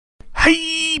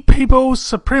Hey people,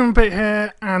 Supreme Bit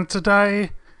here, and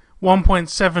today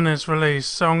 1.7 is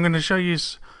released, so I'm going to show you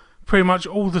pretty much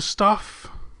all the stuff.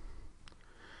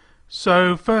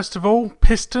 So first of all,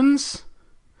 pistons.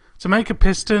 To make a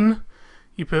piston,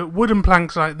 you put wooden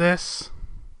planks like this,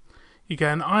 you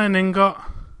get an iron ingot,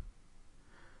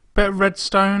 bit of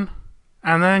redstone,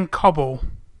 and then cobble,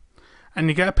 and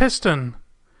you get a piston.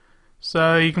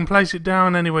 So you can place it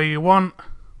down anywhere you want.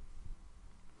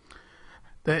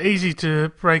 They're easy to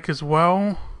break as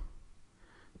well.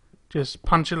 Just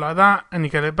punch it like that and you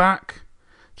get it back.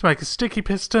 To make a sticky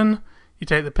piston, you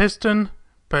take the piston,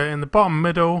 put it in the bottom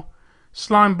middle,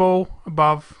 slime ball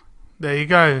above. There you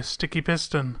go, sticky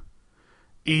piston.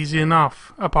 Easy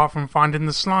enough, apart from finding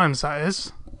the slimes, that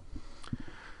is.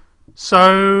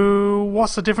 So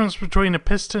what's the difference between a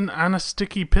piston and a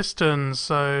sticky piston?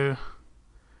 So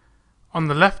on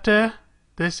the left here,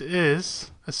 this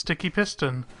is a sticky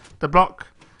piston. The block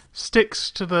sticks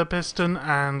to the piston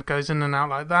and goes in and out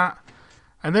like that.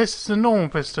 And this is a normal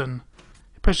piston.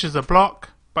 It pushes the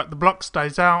block, but the block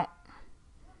stays out.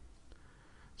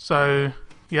 So,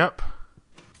 yep.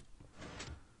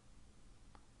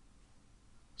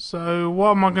 So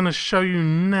what am I going to show you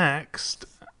next?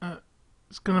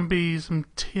 It's going to be some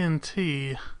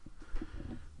TNT.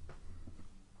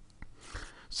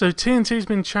 So TNT's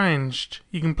been changed.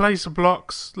 You can place the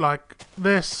blocks like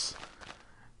this,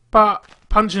 but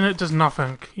punching it does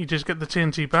nothing. You just get the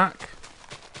TNT back.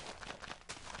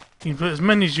 You can put as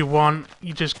many as you want,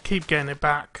 you just keep getting it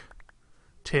back.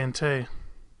 TNT.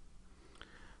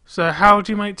 So how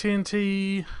do you make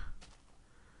TNT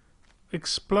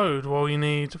explode? Well, you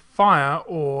need fire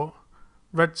or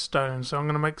redstone. So I'm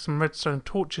going to make some redstone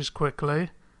torches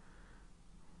quickly.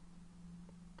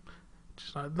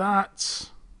 Just like that.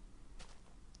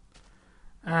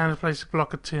 And place a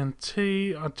block of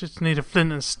TNT. I just need a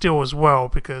flint and steel as well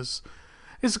because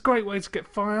it's a great way to get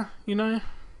fire, you know.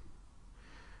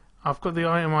 I've got the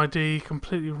item ID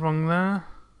completely wrong there.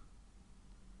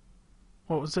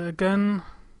 What was it again?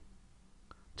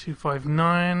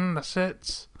 259, that's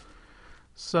it.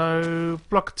 So,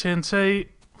 block of TNT,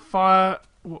 fire,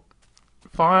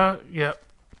 yep.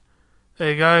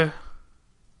 There you go.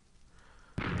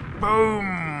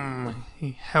 Boom!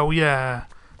 Hell yeah.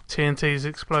 TNT is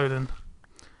exploding.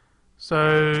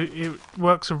 So it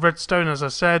works with redstone, as I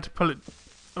said. Pull it.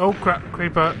 Oh crap,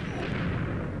 creeper.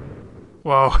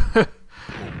 Well,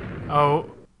 oh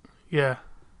yeah.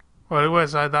 Well, it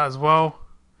works like that as well.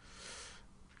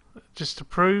 Just to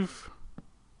prove.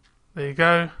 There you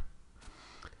go.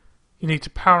 You need to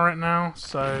power it now,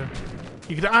 so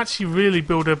you could actually really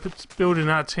build a building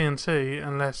out of TNT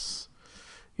unless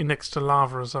you're next to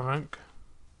lava or something.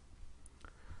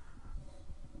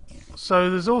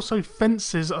 So there's also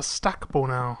fences are stackable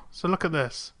now. So look at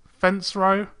this. Fence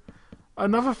row.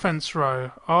 Another fence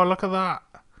row. Oh, look at that.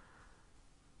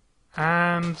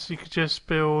 And you could just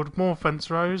build more fence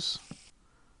rows.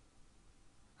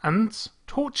 And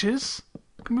torches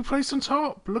can be placed on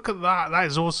top. Look at that. That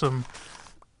is awesome.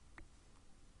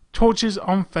 Torches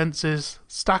on fences.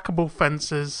 Stackable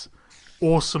fences.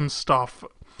 Awesome stuff.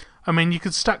 I mean, you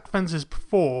could stack fences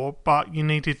before, but you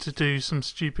needed to do some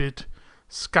stupid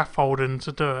scaffolding to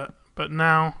do it, but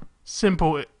now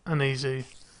simple and easy.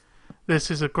 This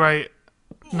is a great,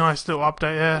 nice little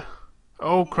update here.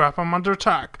 Oh crap, I'm under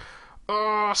attack.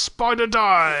 Oh, spider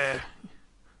die!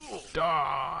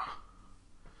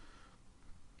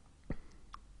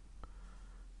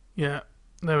 Yeah,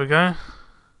 there we go.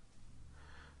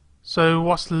 So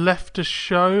what's left to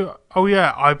show? Oh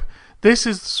yeah, this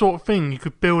is the sort of thing you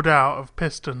could build out of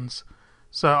pistons.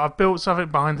 So I've built something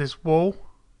behind this wall.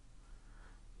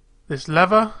 This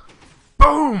lever,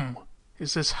 boom! It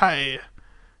says hey.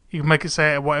 You can make it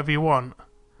say whatever you want.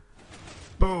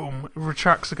 Boom! It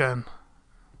retracts again.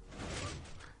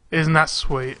 Isn't that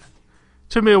sweet?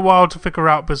 Took me a while to figure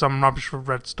out because I'm rubbish with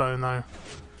redstone though.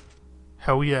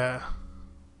 Hell yeah.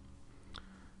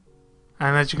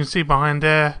 And as you can see behind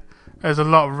there, there's a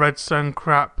lot of redstone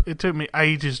crap. It took me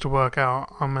ages to work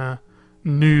out. I'm a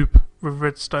noob with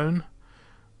redstone.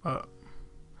 But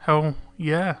hell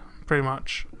yeah, pretty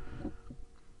much.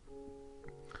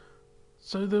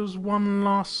 So there was one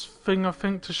last thing I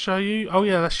think to show you. Oh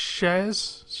yeah, that's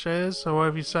shares, or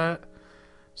however you say it.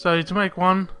 So to make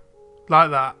one like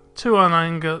that, 2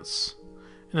 iron ingots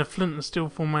in a flint and steel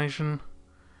formation,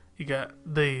 you get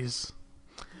these.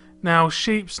 Now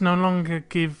sheeps no longer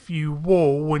give you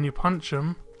wool when you punch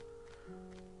them.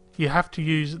 You have to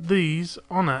use these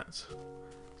on it.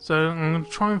 So I'm going to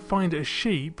try and find a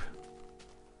sheep.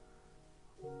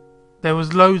 There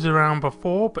was loads around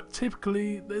before, but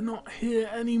typically they're not here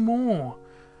anymore.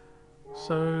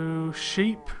 So,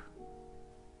 sheep?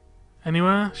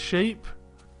 Anywhere? Sheep?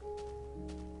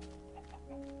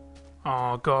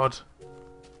 Oh god.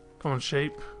 Come on,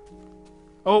 sheep.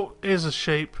 Oh, here's a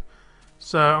sheep.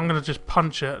 So I'm gonna just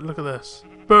punch it. Look at this.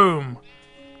 Boom!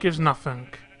 Gives nothing.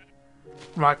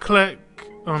 Right click.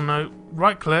 Oh no.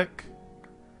 Right click.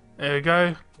 There we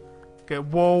go. Get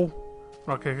wool.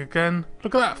 Right click again.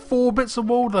 Look at that. 4 bits of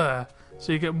wool there.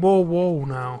 So you get more wool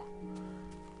now.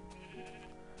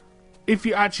 If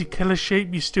you actually kill a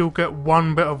sheep, you still get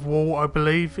 1 bit of wool, I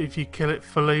believe, if you kill it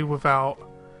fully without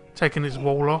taking its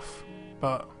wool off.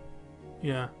 But,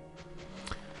 yeah.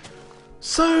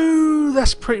 So,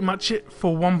 that's pretty much it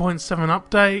for 1.7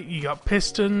 update. You got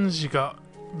pistons, you got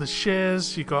the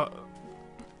shears, you got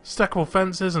stackable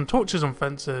fences and torches on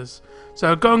fences.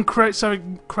 So, go and create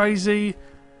something crazy.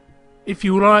 If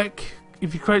you like,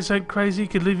 if you create something crazy, you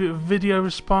could leave it a video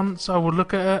response. I will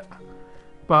look at it.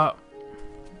 But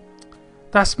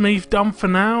that's me done for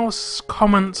now.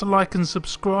 Comment, like and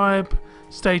subscribe.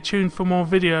 Stay tuned for more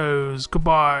videos.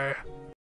 Goodbye.